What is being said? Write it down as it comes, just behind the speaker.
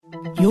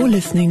You're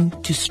listening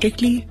to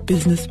Strictly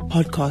Business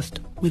Podcast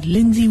with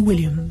Lindsay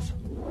Williams.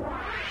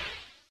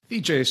 The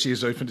JSE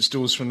has opened its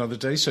doors for another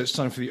day, so it's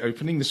time for the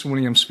opening. This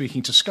morning I'm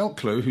speaking to Schalk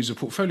Louw, who's a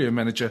portfolio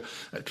manager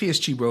at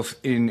PSG Wealth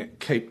in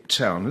Cape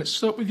Town. Let's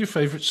start with your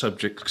favourite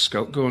subject,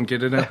 Schalk. Go on,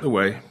 get it out of the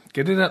way.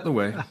 Get it out of the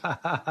way.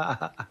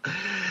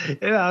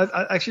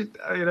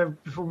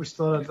 Before we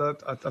started,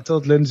 I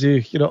told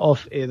Lindsay,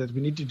 off air that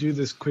we need to do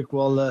this quick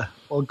while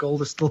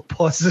gold is still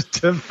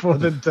positive for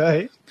the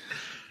day.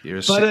 You're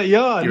a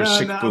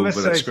sick bull, but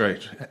that's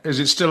great.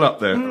 Is it still up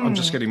there? I'm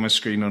just getting my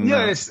screen on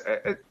now. It's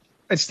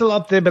still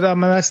up there, but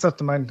that's not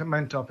the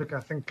main topic. I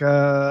think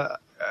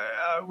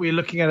we're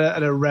looking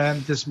at a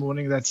rand this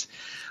morning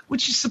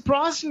which is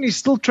surprisingly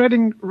still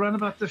trading around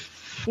about the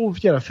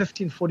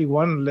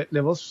 1541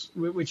 levels,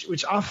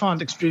 which I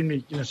find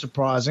extremely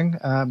surprising.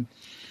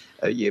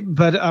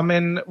 But I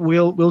mean,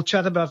 we'll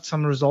chat about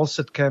some results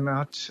that came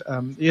out.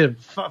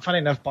 Funny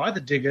enough, by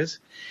the diggers,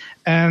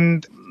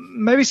 and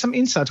maybe some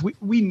insights.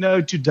 We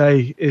know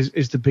today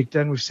is the big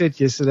day. And we've said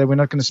yesterday we're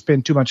not going to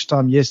spend too much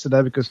time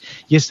yesterday because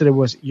yesterday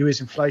was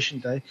US inflation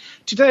day.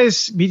 Today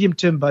is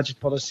medium-term budget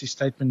policy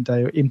statement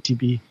day, or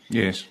MTB.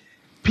 Yes.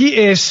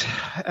 PS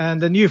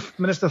and the new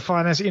Minister of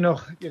Finance,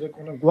 Enoch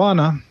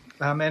Godongwana,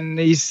 and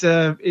it's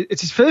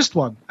his first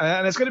one,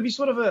 and it's going to be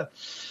sort of a.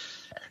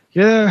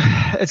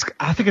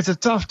 I think it's a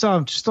tough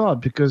time to start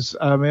because,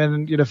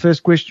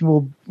 first question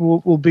will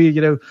be,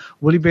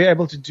 will he be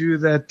able to do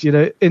that,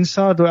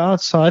 inside or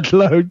outside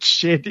load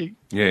shedding?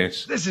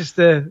 Yes. This is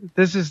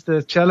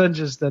the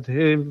challenges that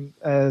him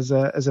as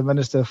a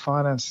Minister of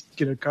Finance,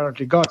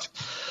 currently got.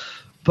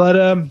 But,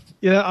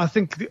 I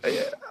think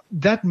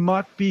that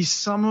might be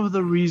some of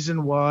the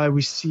reason why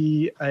we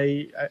see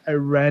a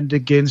rand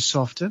again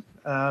softer.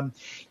 A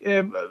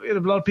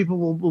lot of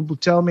people will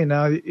tell me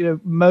now,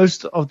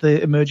 most of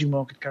the emerging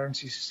market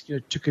currencies,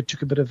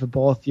 took a bit of a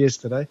bath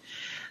yesterday.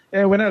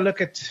 When I look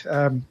at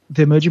the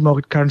emerging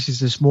market currencies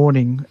this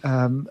morning,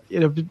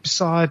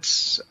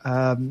 besides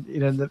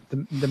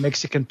the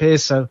Mexican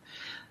peso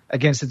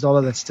against the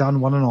dollar, that's down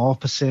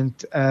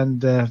 1.5%,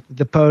 and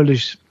the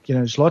Polish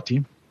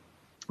zloty,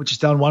 which is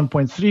down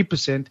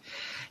 1.3%.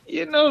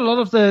 A lot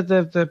of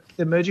the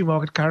emerging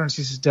market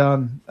currencies is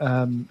down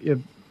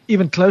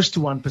even close to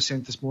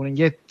 1% this morning.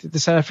 Yet the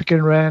South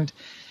African rand,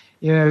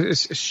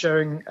 is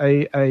showing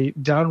a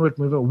downward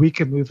move, a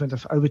weaker movement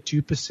of over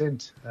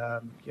 2%,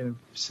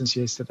 since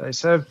yesterday.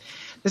 So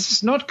this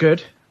is not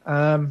good.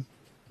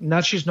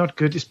 Naturally, is not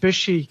good,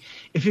 especially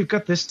if you've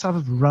got this type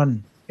of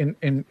run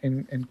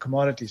in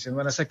commodities. And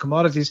when I say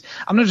commodities,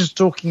 I'm not just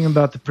talking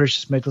about the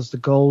precious metals, the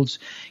golds,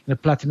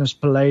 platinums,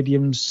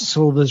 palladiums,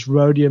 silvers,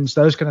 rhodiums,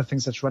 those kind of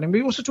things that's running.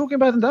 We're also talking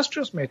about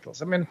industrial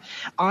metals. I mean,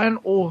 iron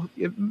ore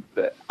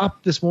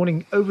up this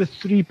morning over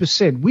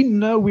 3%. We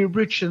know we're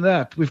rich in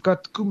that. We've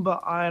got Kumba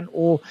iron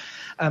ore.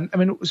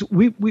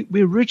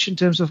 We're rich in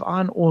terms of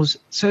iron ores.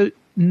 So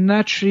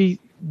naturally,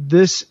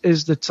 this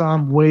is the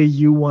time where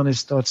you want to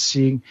start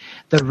seeing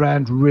the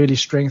rand really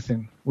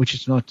strengthen, which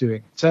it's not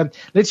doing. So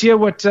let's hear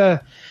what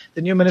the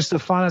new Minister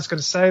of Finance is going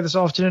to say this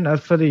afternoon.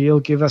 Hopefully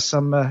he'll give us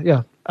some,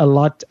 a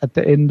light at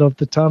the end of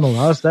the tunnel.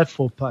 How's that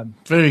for pun?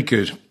 Very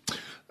good.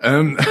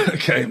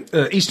 Okay.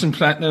 Eastern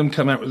Platinum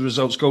come out with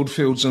results.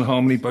 Goldfields and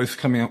Harmony both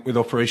coming out with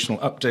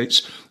operational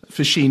updates.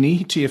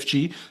 Fashini,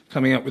 TFG,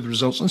 coming out with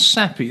results, and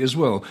Sappi as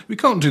well. We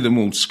can't do them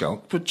all,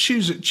 Schalk, but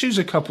choose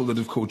a couple that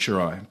have caught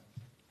your eye.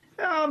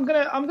 I'm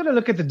gonna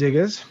look at the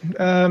diggers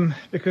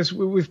because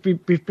we've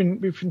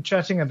been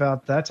chatting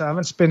about that. I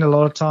haven't spent a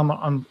lot of time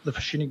on the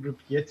Fashini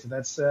group yet.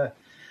 That's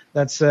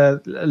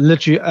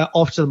literally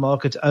after the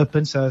market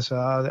opened, so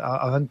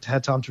I haven't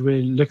had time to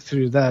really look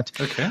through that.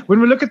 Okay.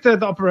 When we look at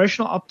the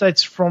operational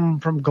updates from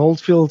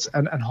Goldfields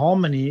and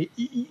Harmony,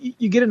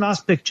 you get a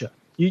nice picture.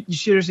 You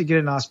seriously get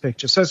a nice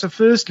picture. So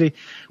firstly,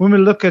 when we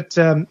look at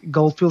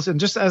Goldfields, and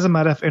just as a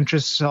matter of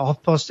interest,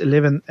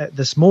 11:30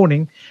 this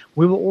morning,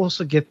 we will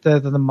also get the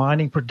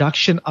mining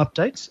production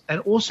updates,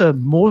 and also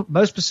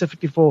most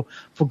specifically for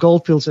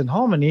Goldfields and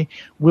Harmony,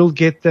 we'll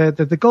get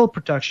the gold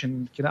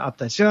production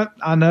updates.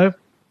 I know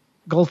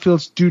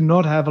Goldfields do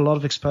not have a lot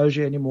of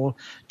exposure anymore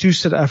to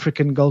South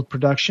African gold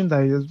production.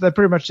 They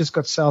pretty much just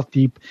got South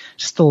Deep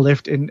still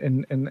left in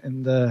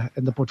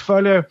the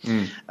portfolio.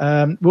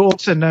 We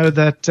also know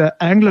that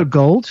Anglo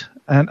Gold,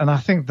 and I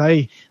think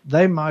they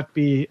might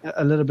be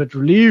a little bit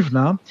relieved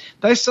now.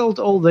 They sold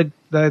all their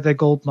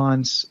gold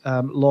mines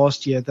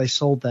last year. They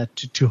sold that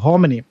to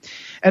Harmony.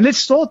 And let's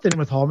start then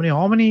with Harmony.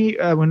 Harmony,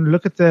 when we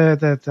look at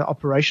the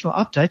operational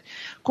update,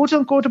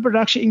 quarter-on-quarter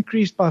production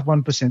increased by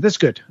 1%. That's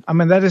good. I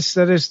mean, that's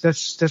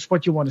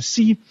what you want to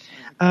see.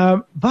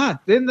 But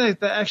then they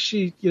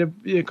actually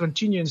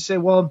continue and say,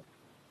 well,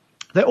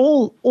 they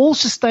all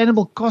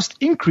sustainable cost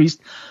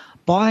increased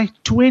by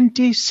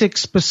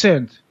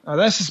 26%. Now,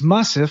 this is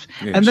massive.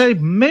 Yes. And they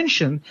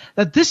mentioned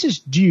that this is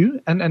due,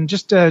 and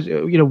just,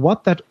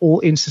 what that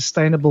all-in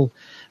sustainable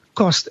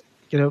cost,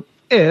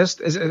 is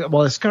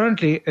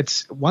currently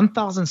it's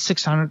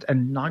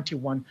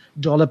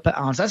 $1,691 per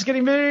ounce. That's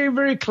getting very,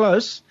 very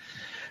close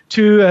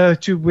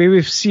to where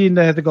we've seen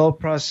the gold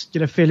price,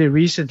 fairly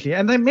recently.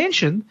 And they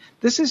mentioned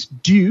this is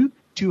due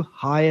to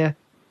higher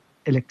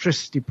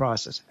electricity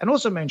prices, and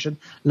also mentioned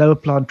lower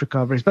plant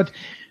recoveries. But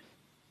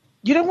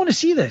you don't want to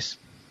see this.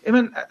 I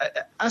mean,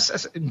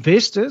 as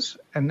investors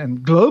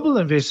and global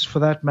investors, for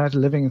that matter,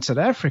 living in South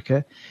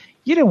Africa,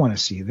 you don't want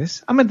to see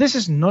this. I mean, this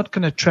is not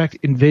going to attract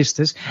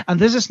investors, and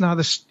this is now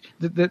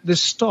the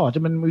start. I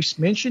mean, we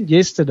mentioned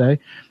yesterday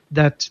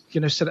that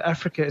South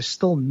Africa is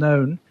still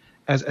known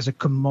as a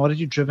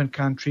commodity-driven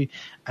country,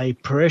 a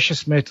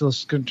precious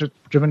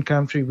metals-driven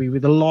country. We're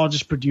the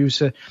largest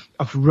producer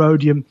of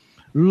rhodium,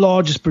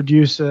 largest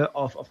producer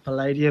of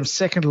palladium,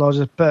 second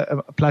largest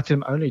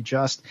platinum, only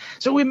just.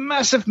 So we're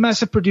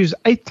massive producer,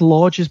 8th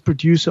largest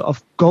producer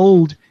of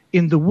gold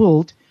in the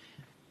world,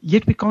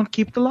 yet we can't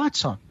keep the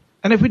lights on.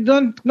 And if we're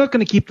not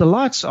going to keep the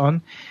lights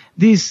on,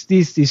 these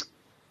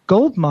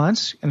gold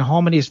mines, and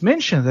Harmony has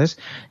mentioned this,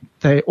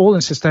 they all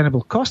in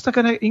sustainable cost are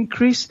going to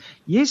increase.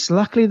 Yes,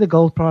 luckily the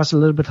gold price is a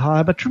little bit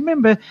higher, but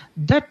remember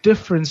that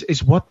difference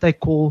is what they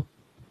call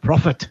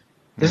profit.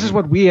 This is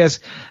what we as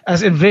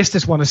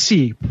investors want to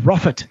see,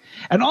 profit.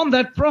 And on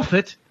that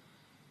profit,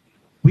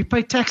 we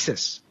pay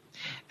taxes.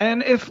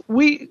 And if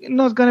we're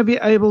not going to be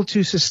able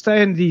to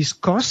sustain these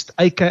costs,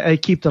 aka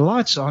keep the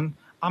lights on,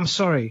 I'm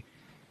sorry.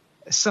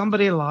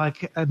 Somebody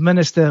like a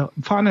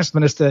finance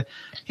minister,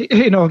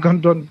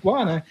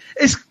 Gondwana,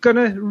 is going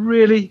to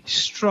really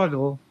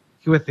struggle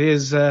with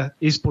his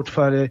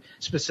portfolio,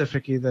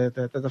 specifically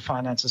the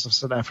finances of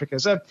South Africa.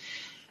 So,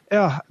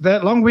 yeah,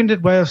 the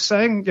long-winded way of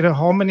saying,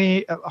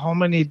 Harmony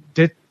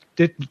did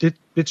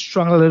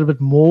struggle a little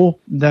bit more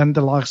than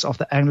the likes of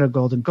the Anglo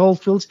Gold and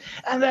Goldfields,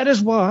 and that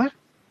is why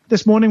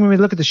this morning when we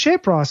look at the share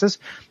prices,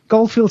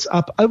 Goldfields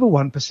up over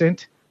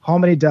 1%.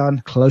 Harmony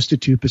down close to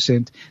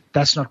 2%.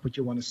 That's not what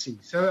you want to see.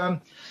 So,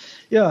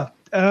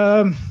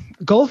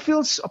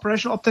 Goldfields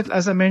operational update,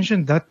 as I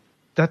mentioned, that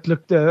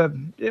looked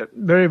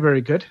very,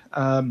 very good.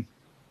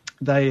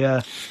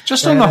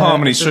 Just on the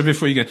Harmony, so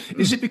before you go,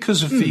 is it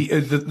because of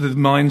the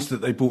mines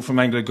that they bought from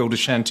Anglo Gold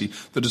Ashanti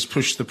that has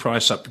pushed the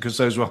price up because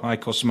those were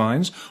high-cost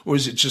mines, or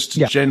is it just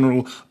a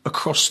general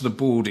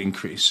across-the-board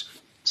increase?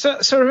 So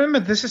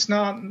remember, this is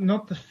now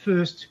not the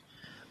first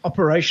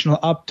operational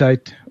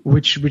update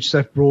which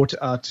they've brought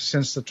out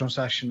since the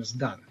transaction is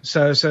done.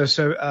 So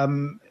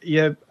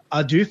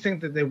I do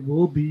think that there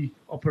will be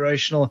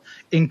operational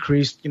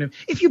increase.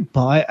 If you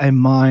buy a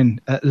mine,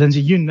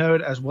 Lindsay, you know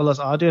it as well as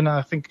I do, and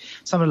I think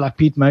someone like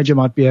Pete Major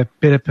might be a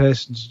better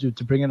person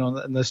to bring in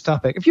on this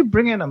topic. If you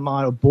bring in a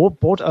mine or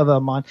bought over a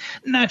mine,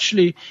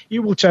 naturally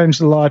you will change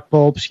the light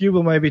bulbs, you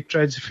will maybe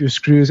trade a few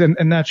screws, and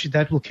naturally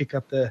that will kick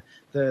up the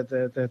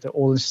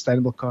all-in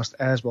sustainable cost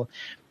as well.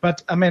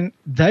 But I mean,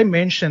 they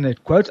mention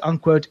it, quote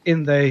unquote,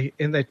 in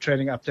their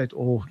trading update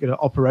or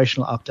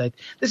operational update.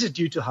 This is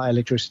due to high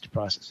electricity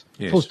prices.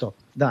 Yes. Full stop.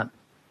 Done.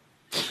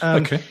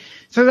 Okay.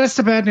 So that's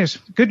the bad news.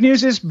 Good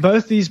news is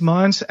both these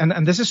mines,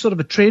 and this is sort of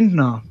a trend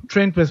now.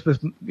 Trend with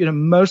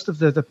most of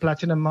the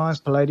platinum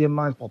mines, palladium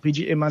mines,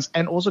 PGM mines,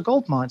 and also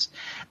gold mines,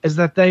 is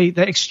that they're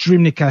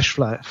extremely cash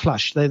flow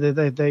flush.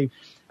 They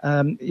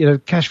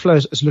cash flow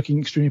is looking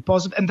extremely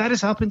positive, and that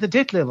is helping the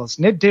debt levels.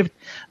 Net debt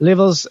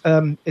levels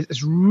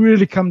has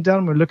really come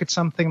down. When we look at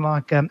something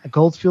like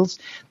Goldfields,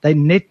 their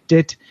net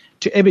debt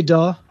to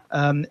EBITDA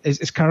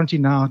is currently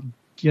now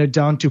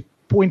down to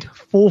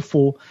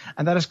 0.44,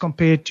 and that is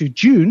compared to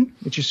June,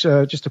 which is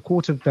just a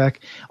quarter back,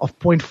 of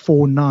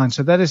 0.49.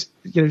 So that is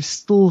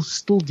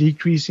still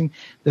decreasing.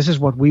 This is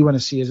what we want to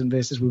see as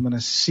investors. We want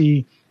to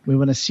see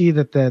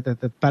that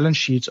the balance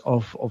sheets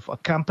of a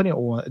company,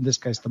 or in this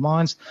case the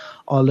mines,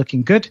 are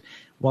looking good.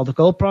 While the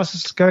gold price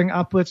is going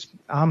upwards,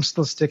 I'm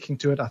still sticking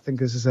to it. I think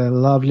this is a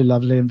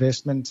lovely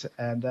investment,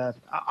 and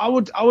I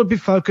would be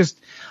focused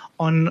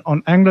on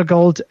Anglo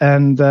Gold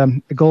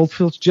and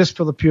Goldfields, just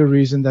for the pure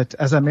reason that,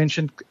 as I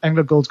mentioned,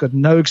 Anglo Gold's got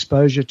no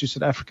exposure to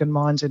South African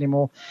mines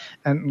anymore,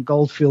 and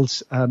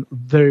Goldfields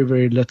very,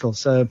 very little.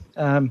 So,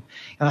 and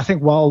I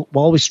think while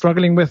we're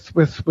struggling with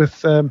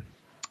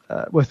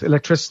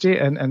electricity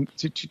and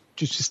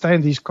to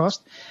sustain these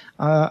costs,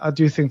 I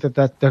do think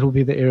that will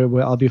be the area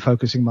where I'll be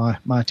focusing my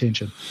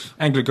attention.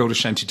 Anglo Gold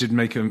Ashanti did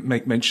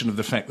make mention of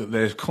the fact that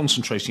they're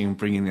concentrating on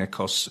bringing their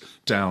costs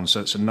down,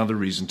 so it's another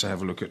reason to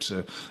have a look at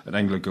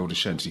Anglo Gold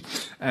Ashanti.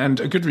 And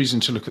a good reason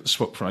to look at the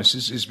swap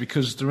prices is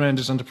because the rand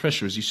is under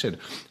pressure, as you said.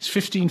 It's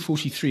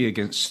 15.43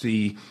 against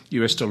the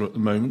US dollar at the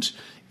moment.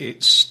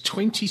 It's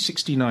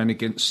 20.69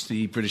 against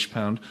the British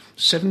pound,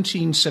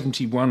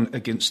 17.71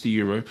 against the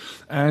euro.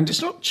 And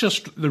it's not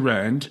just the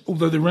rand,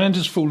 although the rand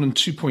has fallen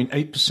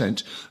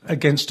 2.8%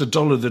 against a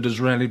dollar that has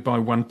rallied by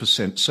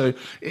 1%. So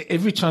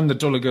every time the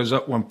dollar goes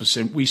up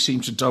 1%, we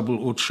seem to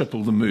double or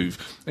triple the move.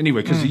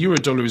 Anyway, because the euro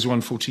dollar is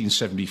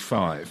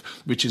 114.75,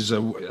 which is,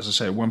 as I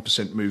say, a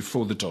 1% move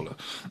for the dollar.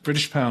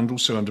 British pound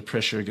also under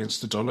pressure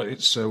against the dollar.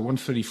 It's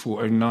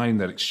 134.09,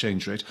 that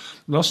exchange rate.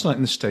 Last night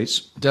in the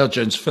States, Dow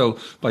Jones fell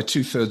by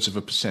 0.2%.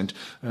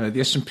 The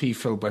S&P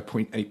fell by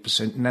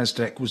 0.8%.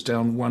 NASDAQ was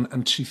down 1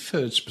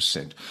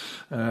 2/3%.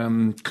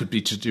 Could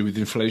be to do with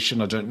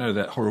inflation. I don't know.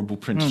 That horrible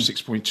print of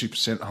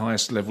 6.2%, the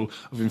highest level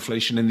of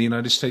inflation in the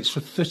United States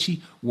for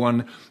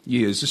 31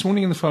 years. This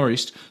morning in the Far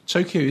East,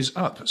 Tokyo is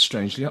up,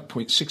 strangely, up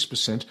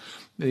 0.6%.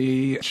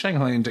 The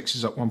Shanghai index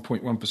is up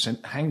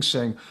 1.1%, Hang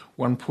Seng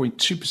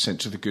 1.2%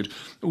 to the good.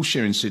 All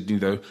share in Sydney,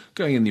 though,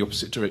 going in the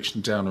opposite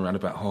direction, down around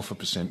about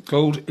 0.5%.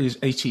 Gold is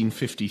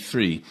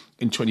 1853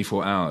 in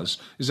 24 hours.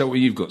 Is that what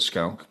you've got,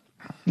 Schalk?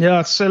 Yeah,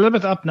 it's a little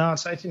bit up now.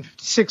 It's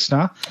 1856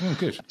 now. Oh,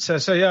 good. So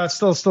yeah, it's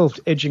still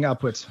edging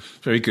upwards.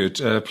 Very good.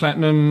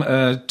 Platinum,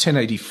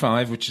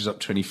 1085, which is up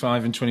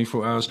 25 in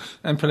 24 hours.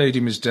 And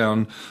palladium is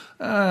down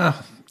a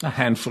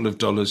handful of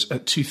dollars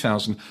at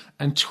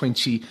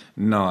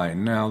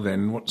 2,029. Now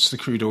then, what's the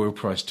crude oil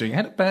price doing? It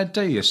had a bad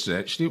day yesterday,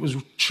 actually. It was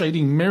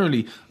trading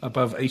merrily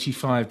above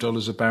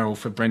 $85 a barrel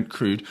for Brent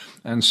crude,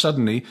 and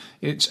suddenly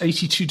it's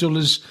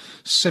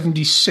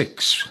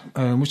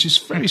 $82.76, which is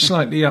very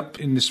slightly up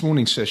in this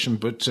morning's session,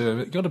 but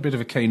it got a bit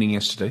of a caning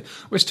yesterday.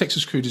 West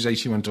Texas crude is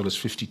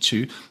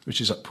 $81.52,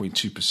 which is up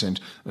 0.2%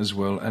 as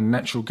well, and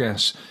natural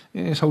gas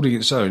is holding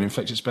its own. In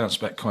fact, it's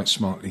bounced back quite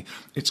smartly.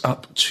 It's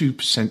up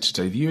 2%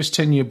 today. The US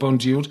 10-year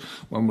bond yield,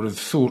 one would have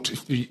thought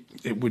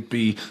it would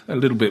be a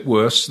little bit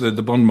worse, the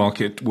bond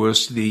market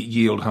worse, the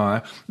yield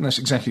higher, and that's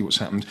exactly what's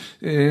happened.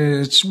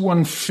 It's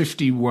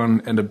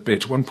 151 and a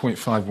bit,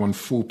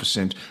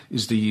 1.514%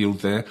 is the yield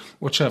there.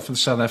 Watch out for the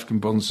South African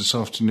bonds this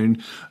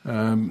afternoon,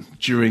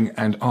 during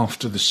and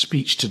after the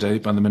speech today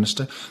by the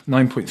Minister,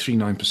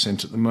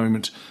 9.39% at the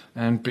moment.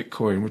 And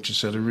Bitcoin, which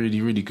has had a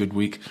really, really good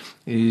week,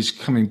 is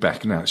coming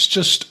back now. It's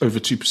just over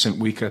 2%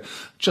 weaker,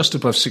 just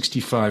above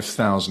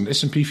 65,000.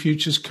 S&P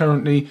futures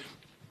currently,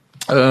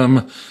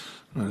 let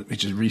me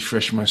just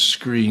refresh my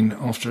screen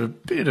after a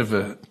bit of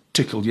a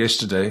tickle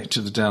yesterday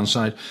to the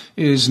downside,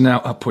 is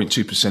now up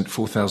 0.2%,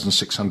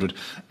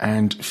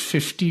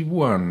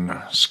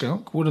 4,651.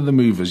 Schalk, what are the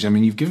movers? I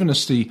mean, you've given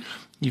us the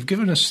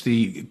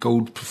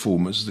gold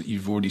performers that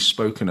you've already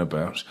spoken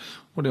about.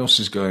 What else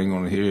is going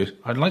on here?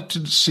 I'd like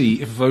to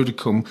see if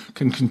Vodacom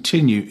can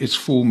continue its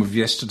form of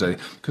yesterday,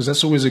 because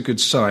that's always a good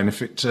sign. If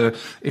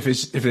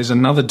there's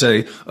another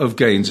day of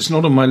gains, it's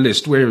not on my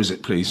list. Where is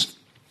it, please?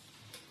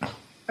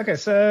 Okay,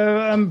 so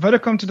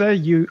Vodacom today,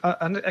 you are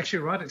actually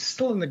right. It's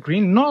still in the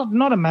green.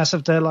 Not a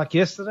massive day like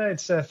yesterday.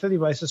 It's 30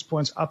 basis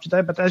points up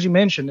today. But as you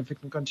mentioned, if it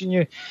can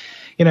continue,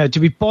 to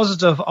be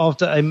positive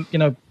after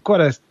quite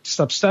a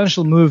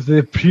substantial move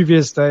the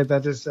previous day,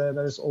 that is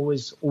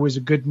always a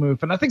good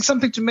move. And I think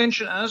something to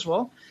mention as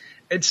well,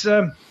 it's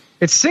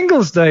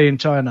Singles Day in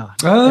China.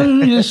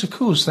 Oh yes, of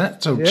course.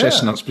 That old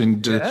chestnut's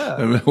been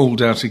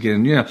hauled out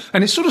again. Yeah,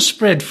 and it's sort of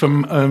spread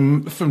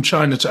from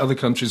China to other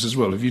countries as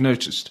well. Have you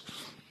noticed?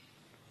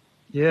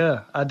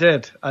 Yeah, I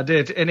did.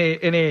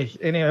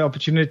 Any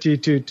opportunity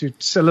to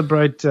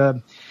celebrate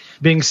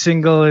being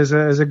single is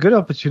a good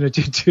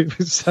opportunity to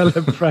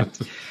celebrate.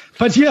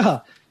 But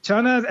yeah,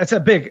 China, it's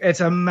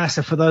a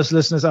massive, for those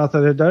listeners out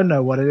there that don't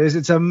know what it is,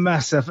 it's a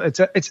massive,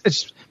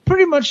 it's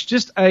pretty much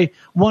just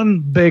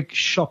one big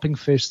shopping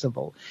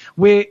festival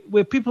where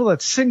people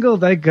that's single,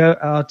 they go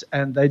out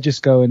and they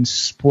just go and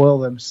spoil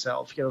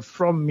themselves,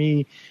 from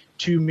me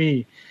to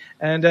me.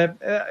 And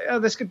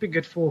this could be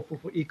good for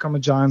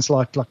e-commerce giants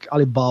like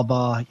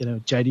Alibaba,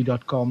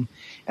 JD.com,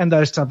 and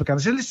those type of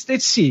companies. So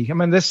let's see. I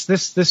mean,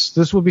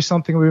 this will be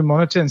something we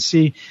monitor and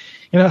see,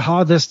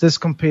 how this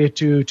compared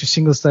to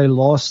Singles Day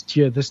last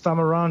year this time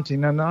around.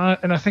 And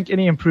I think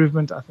any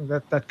improvement, I think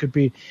that could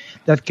be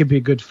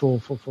good for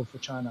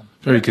China.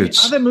 Very good.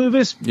 Other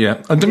movers.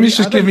 Yeah, and let me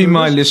just give me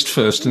my list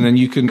first, and then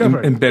you can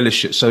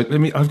embellish it. So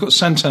I've got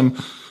Santam.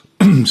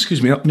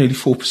 Excuse me, up nearly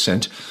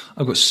 4%.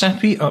 I've got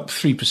Sappi up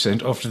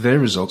 3% after their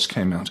results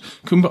came out.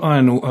 Kumba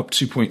Iron Ore up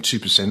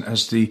 2.2%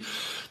 as the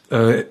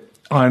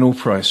iron ore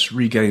price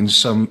regains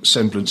some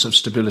semblance of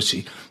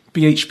stability.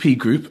 BHP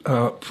Group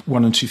up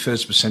 1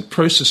 2/3%.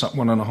 Process up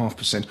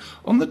 1.5%.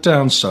 On the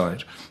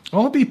downside,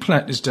 RB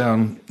Plat is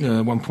down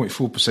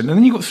 1.4%. And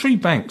then you've got three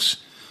banks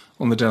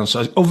on the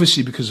downside,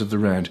 obviously because of the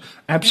rand.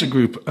 Absa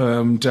Group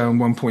down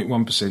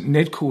 1.1%,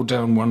 Nedcor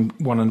down 1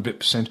 and a bit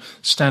percent,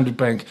 Standard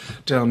Bank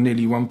down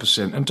nearly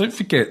 1%. And don't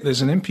forget,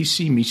 there's an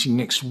MPC meeting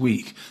next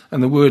week,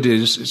 and the word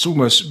is it's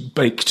almost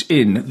baked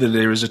in that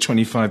there is a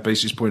 25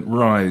 basis point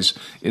rise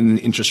in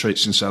interest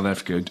rates in South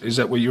Africa. Is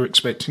that what you're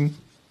expecting?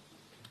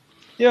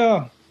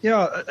 Yeah.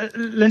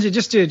 Lindsay,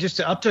 just to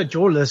update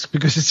your list,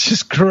 because it's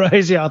just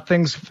crazy how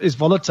things is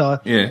volatile.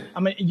 Yeah. I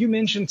mean, you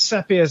mentioned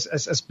Sappi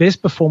as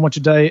best performer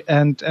today,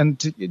 and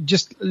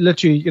just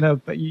literally,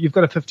 you've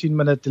got a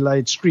 15-minute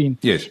delayed screen.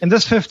 Yes. In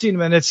this 15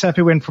 minutes,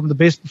 Sappi went from the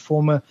best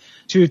performer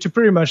to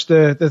pretty much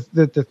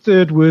the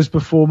third worst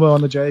performer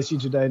on the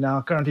JSE today.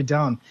 Now currently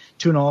down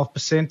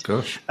 2.5%.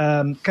 Gosh.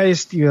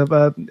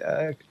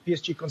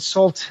 PSG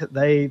Consult,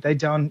 they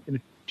down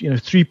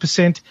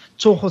 3%.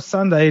 Tsogo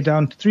Sunday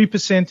down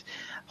 3%.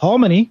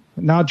 Harmony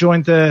now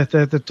joined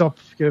the top,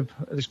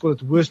 let's call it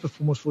the worst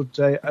performers for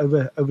today,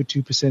 over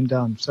 2%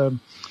 down. So,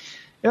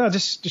 yeah,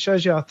 just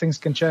shows you how things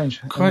can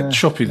change. Quite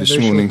choppy this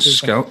morning,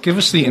 Schalk. Give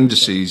us the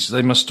indices.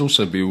 They must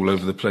also be all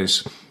over the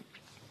place.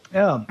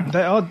 Yeah,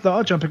 they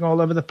are jumping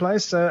all over the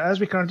place. So as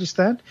we currently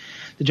stand,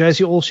 the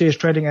JSE All Shares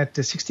trading at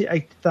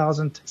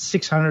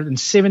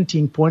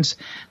 68,617 points.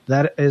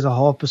 That is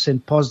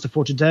 0.5% positive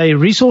for today.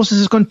 Resources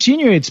has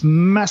continued its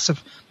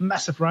massive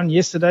run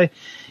yesterday.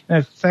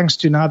 Thanks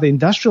to now the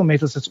industrial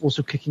metals that's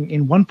also kicking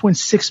in,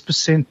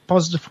 1.6%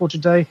 positive for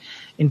today.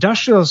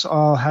 Industrials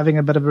are having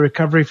a bit of a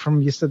recovery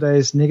from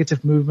yesterday's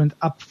negative movement,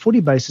 up 40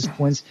 basis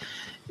points.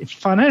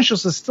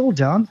 Financials are still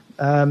down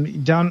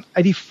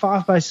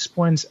 85 basis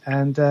points,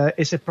 and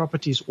SA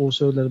Property is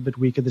also a little bit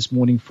weaker this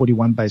morning,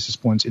 41 basis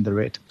points in the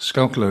red.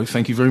 Schalk Louw,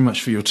 thank you very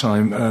much for your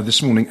time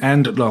this morning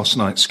and last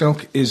night.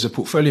 Schalk is a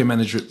portfolio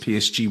manager at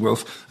PSG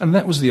Wealth, and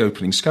that was the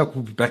opening. Schalk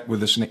will be back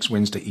with us next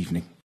Wednesday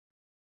evening.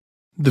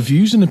 The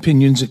views and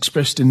opinions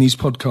expressed in these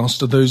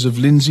podcasts are those of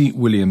Lindsay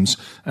Williams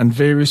and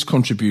various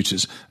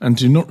contributors and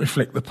do not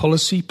reflect the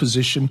policy,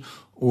 position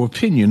or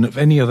opinion of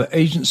any other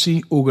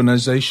agency,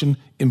 organisation,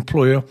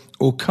 employer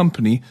or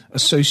company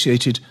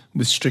associated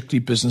with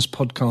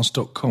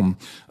strictlybusinesspodcast.com.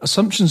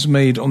 Assumptions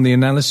made on the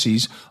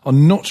analyses are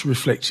not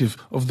reflective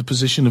of the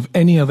position of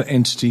any other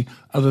entity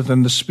other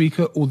than the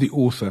speaker or the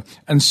author.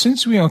 And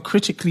since we are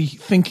critically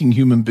thinking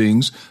human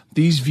beings,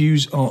 these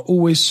views are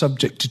always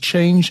subject to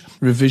change,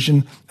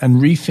 revision and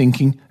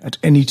rethinking at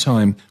any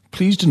time.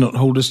 Please do not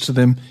hold us to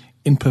them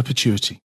in perpetuity.